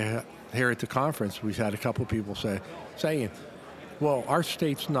 So here at the conference, we've had a couple of people saying, well, our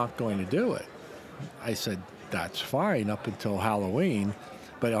state's not going to do it. I said, that's fine up until Halloween.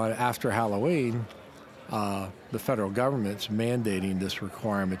 But after Halloween, the federal government's mandating this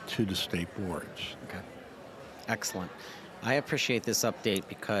requirement to the state boards. Okay. Excellent. I appreciate this update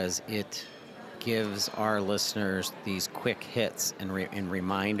because it gives our listeners these quick hits and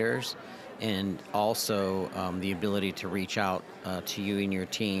reminders, and also the ability to reach out to you and your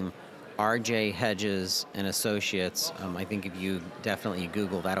team. RJ Hedges and Associates, I think if you definitely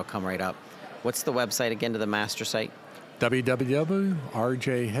Google, that'll come right up. What's the website again to the master site?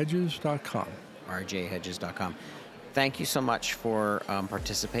 www.rjhedges.com. rjhedges.com. Thank you so much for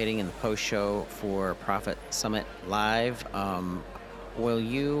participating in the post-show for Profit Summit Live. Will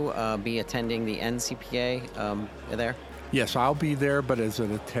you be attending the NCPA there? Yes, I'll be there, but as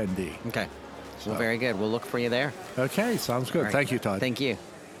an attendee. Okay. Well, very good. We'll look for you there. Okay, sounds good. Right. Thank you, Todd. Thank you.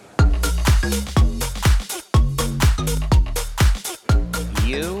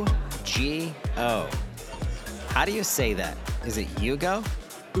 U-G-O. How do you say that? Is it Yugo?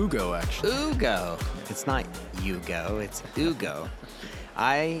 Ugo, actually. Ugo. It's not Yugo, it's Ugo.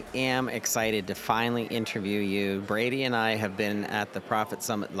 I am excited to finally interview you. Brady and I have been at the Profit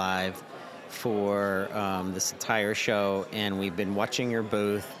Summit Live for this entire show, and we've been watching your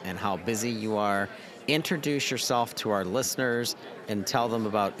booth and how busy you are. Introduce yourself to our listeners and tell them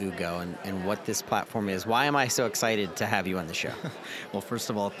about Ugo and what this platform is. Why am I so excited to have you on the show? Well, first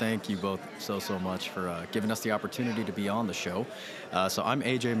of all, thank you both so much for giving us the opportunity to be on the show. So I'm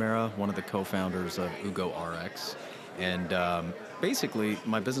AJ Mera, one of the co-founders of Ugo RX. And basically,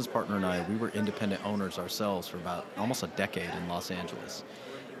 my business partner and I, we were independent owners ourselves for about almost a decade in Los Angeles.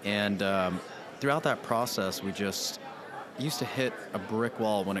 And throughout that process, we just used to hit a brick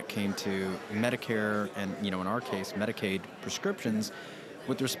wall when it came to Medicare and, in our case, Medicaid prescriptions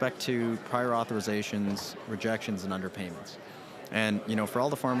with respect to prior authorizations, rejections, and underpayments. And, for all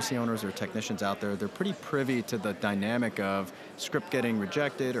the pharmacy owners or technicians out there, they're pretty privy to the dynamic of script getting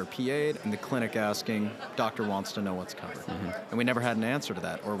rejected or PA'd and the clinic asking, doctor wants to know what's covered. Mm-hmm. And we never had an answer to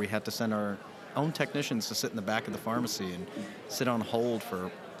that, or we had to send our own technicians to sit in the back of the pharmacy and sit on hold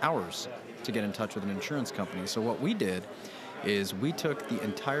for hours to get in touch with an insurance company. So what we did is we took the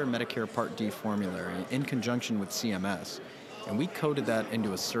entire Medicare Part D formulary in conjunction with CMS, and we coded that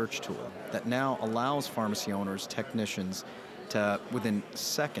into a search tool that now allows pharmacy owners, technicians, to, within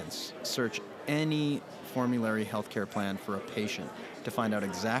seconds, search any formulary healthcare plan for a patient to find out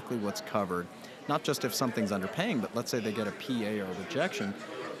exactly what's covered, not just if something's underpaying, but let's say they get a PA or a rejection.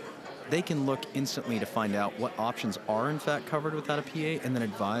 They can look instantly to find out what options are in fact covered without a PA and then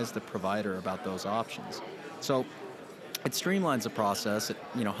advise the provider about those options. So it streamlines the process, it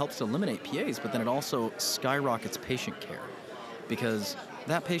helps to eliminate PAs, but then it also skyrockets patient care because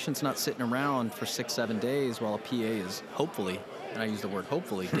that patient's not sitting around for 6-7 days while a PA is hopefully, and I use the word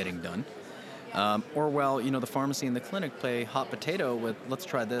hopefully, getting done. Or while, the pharmacy and the clinic play hot potato with let's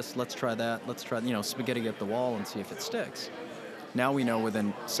try this, let's try that, let's try, spaghetti at the wall and see if it sticks. Now we know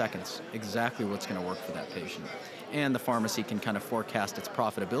within seconds exactly what's going to work for that patient. And the pharmacy can kind of forecast its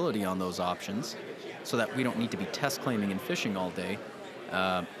profitability on those options so that we don't need to be test claiming and fishing all day,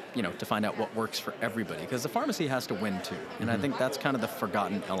 to find out what works for everybody. Because the pharmacy has to win too. And I think that's kind of the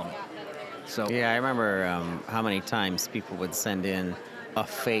forgotten element. So yeah, I remember how many times people would send in a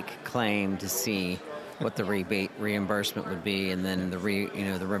fake claim to see what the reimbursement would be, and then the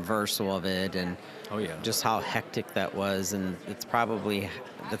reversal of it, and just how hectic that was. And that's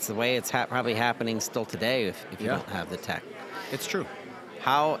the way it's probably happening still today if you don't have the tech. It's true.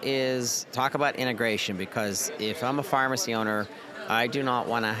 talk about integration, because if I'm a pharmacy owner, I do not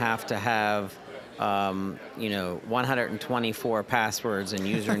want to have 124 passwords and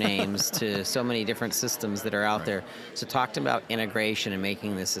usernames to so many different systems that are out there. So talk to me about integration and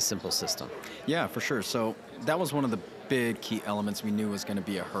making this a simple system. Yeah, for sure. So that was one of the big key elements we knew was going to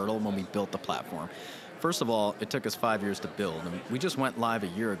be a hurdle when we built the platform. First of all, it took us 5 years to build, and we just went live a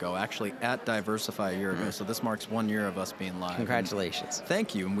year ago, actually at Diversify a year ago. So this marks 1 year of us being live. Congratulations! And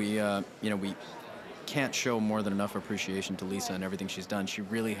thank you. And we can't show more than enough appreciation to Lisa and everything she's done. She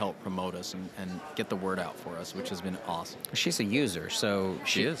really helped promote us and get the word out for us, which has been awesome. She's a user, so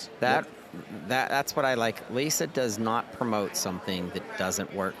she is. That's what I like. Lisa does not promote something that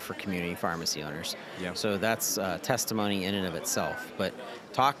doesn't work for community pharmacy owners. Yeah. So that's testimony in and of itself. But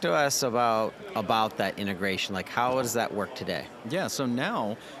talk to us about that integration. Like, how does that work today? Yeah, so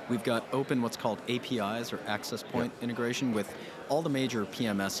now we've got open what's called APIs, or access point integration, with all the major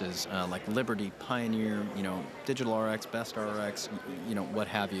PMSs like Liberty, Pioneer, Digital RX, Best RX, what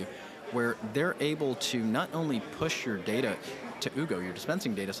have you, where they're able to not only push your data to Ugo, your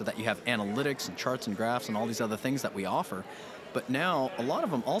dispensing data, so that you have analytics and charts and graphs and all these other things that we offer, but now a lot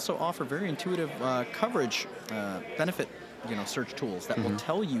of them also offer very intuitive coverage benefit search tools that will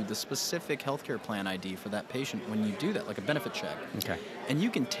tell you the specific healthcare plan ID for that patient when you do that, like a benefit check. Okay. And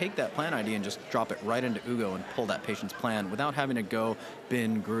you can take that plan ID and just drop it right into Ugo and pull that patient's plan without having to go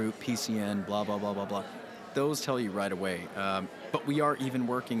bin, group, PCN, blah, blah, blah, blah, blah. Those tell you right away. But we are even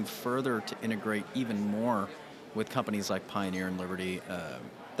working further to integrate even more with companies like Pioneer and Liberty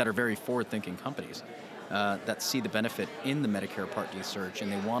that are very forward-thinking companies that see the benefit in the Medicare Part D search,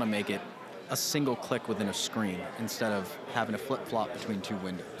 and they want to make it a single click within a screen instead of having to flip-flop between two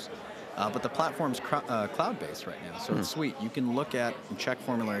windows. But the platform's cloud-based right now, so it's sweet. You can look at and check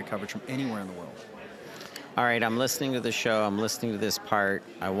formulary coverage from anywhere in the world. All right, I'm listening to the show. I'm listening to this part.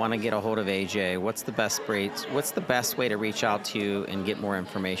 I want to get a hold of AJ. What's the best way to reach out to you and get more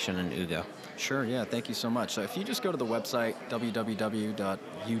information on Ugo? Sure, yeah, thank you so much. So if you just go to the website,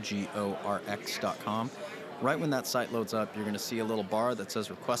 www.ugorx.com, right when that site loads up, you're going to see a little bar that says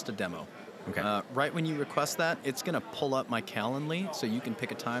Request a Demo. Okay. Right when you request that, it's going to pull up my Calendly, so you can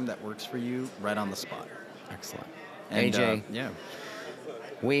pick a time that works for you right on the spot. Excellent. And, AJ, yeah.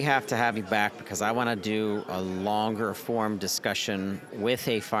 we have to have you back because I want to do a longer form discussion with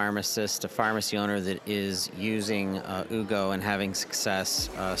a pharmacist, a pharmacy owner that is using Ugo and having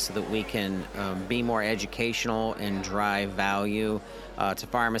success so that we can be more educational and drive value to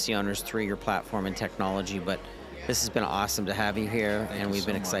pharmacy owners through your platform and technology. But this has been awesome to have you here, and we've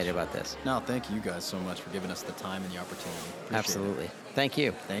been excited about this. No, thank you guys so much for giving us the time and the opportunity. Appreciate Absolutely. it. Thank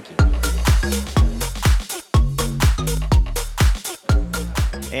you. Thank you.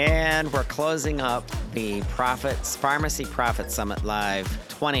 And we're closing up the Pharmacy Profit Summit Live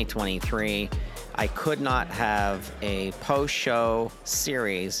 2023. I could not have a post-show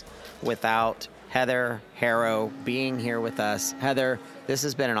series without Heather Harrow being here with us. Heather, this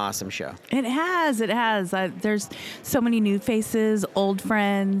has been an awesome show. It has. There's so many new faces, old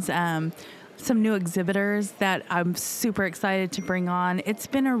friends, some new exhibitors that I'm super excited to bring on. It's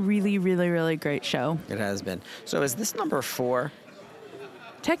been a really, really, really great show. It has been. So is this number 4?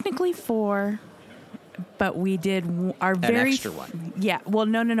 Technically 4, but we did our An very extra one. Yeah. Well,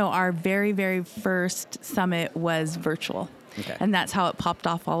 no. Our very, very first summit was virtual. Okay. And that's how it popped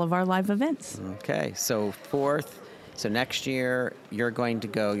off all of our live events. Okay. So 4th. So next year you're going to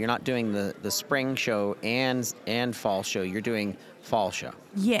go. You're not doing the spring show and fall show. You're doing fall show.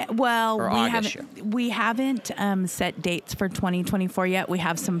 Yeah, well, we haven't set dates for 2024 yet. We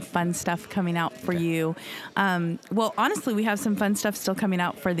have some fun stuff coming out for you. Well, honestly, we have some fun stuff still coming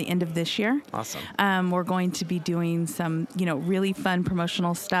out for the end of this year. Awesome. We're going to be doing some, really fun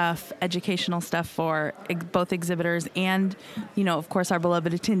promotional stuff, educational stuff for both exhibitors and, of course, our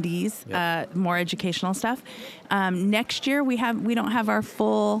beloved attendees. Yep. More educational stuff. Next year we don't have our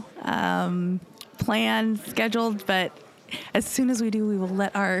full plan scheduled, but as soon as we do, we will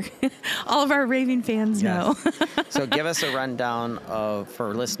let all of our raving fans know. So give us a rundown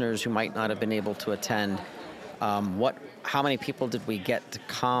for listeners who might not have been able to attend. How many people did we get to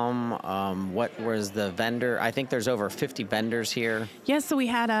come? What was the vendor? I think there's over 50 vendors here. Yes, so we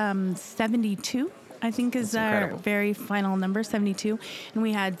had 72. I think is our very final number, 72. And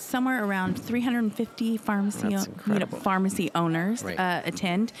we had somewhere around 350 pharmacy owners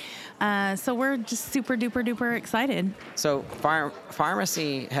attend. So we're just super duper duper excited. So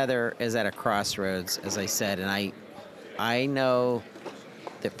pharmacy, Heather, is at a crossroads, as I said, and I know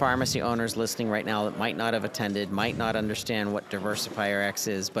that pharmacy owners listening right now that might not have attended, might not understand what DiversifyRx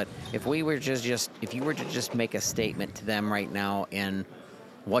is, but if you were to just make a statement to them right now in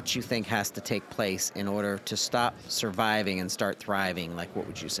what you think has to take place in order to stop surviving and start thriving, like what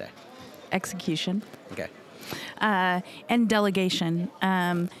would you say? Execution. Okay. And delegation.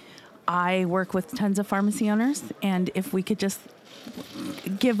 I work with tons of pharmacy owners, and if we could just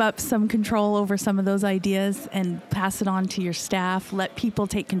give up some control over some of those ideas and pass it on to your staff, let people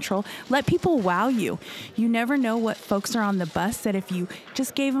take control, let people wow you. You never know what folks are on the bus that if you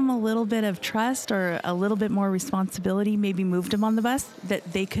just gave them a little bit of trust or a little bit more responsibility, maybe moved them on the bus,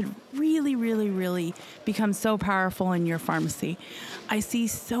 that they could really, really, really become so powerful in your pharmacy. I see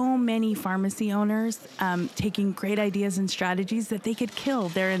so many pharmacy owners taking great ideas and strategies that they could kill.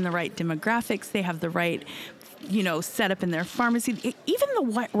 They're in the right demographics. They have the right set up in their pharmacy, even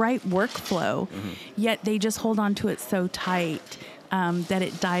the right workflow, yet they just hold on to it so tight that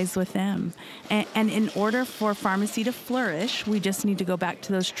it dies with them. And in order for pharmacy to flourish, we just need to go back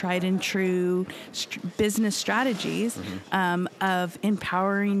to those tried and true business strategies of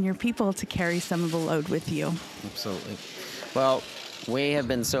empowering your people to carry some of the load with you. Absolutely. Well, we have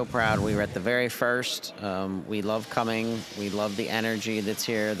been so proud. We were at the very first. We love coming. We love the energy that's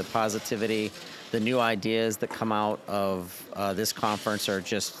here, the positivity. The new ideas that come out of this conference are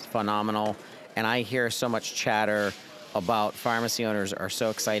just phenomenal. And I hear so much chatter about pharmacy owners are so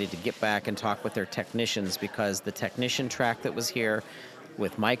excited to get back and talk with their technicians, because the technician track that was here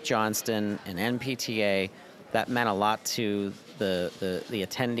with Mike Johnston and NPTA, that meant a lot to the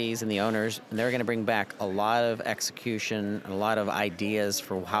attendees and the owners. And they're going to bring back a lot of execution and a lot of ideas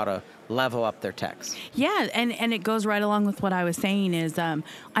for how to level up their techs. Yeah, and it goes right along with what I was saying is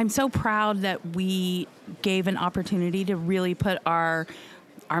I'm so proud that we gave an opportunity to really put our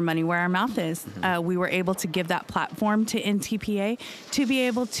money where our mouth is. We were able to give that platform to NTPA to be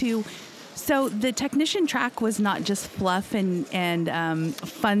able to. So the technician track was not just fluff and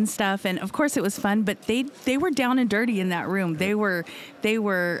fun stuff, and of course it was fun. But they were down and dirty in that room. They were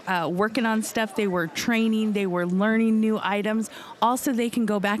working on stuff. They were training. They were learning new items. Also, they can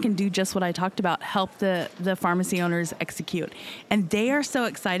go back and do just what I talked about: help the pharmacy owners execute. And they are so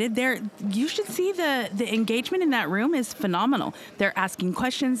excited. You should see the engagement in that room is phenomenal. They're asking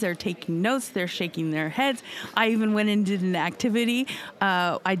questions. They're taking notes. They're shaking their heads. I even went and did an activity.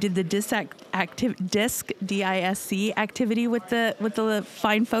 I did the DISC DISC activity with the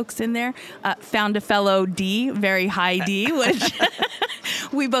fine folks in there. Found a fellow D, very high D, which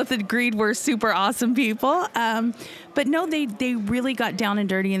we both agreed were super awesome people. But no, they really got down and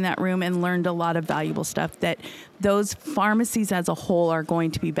dirty in that room and learned a lot of valuable stuff that those pharmacies as a whole are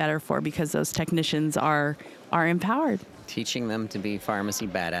going to be better for, because those technicians are empowered. Teaching them to be pharmacy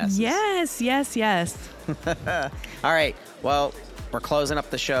badasses. Yes. All right. Well, we're closing up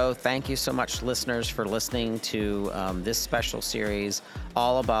the show. Thank you so much, listeners, for listening to this special series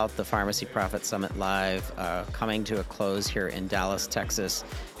all about the Pharmacy Profit Summit Live, coming to a close here in Dallas, Texas.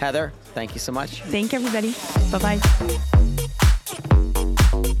 Heather, thank you so much. Thank everybody. Bye-bye.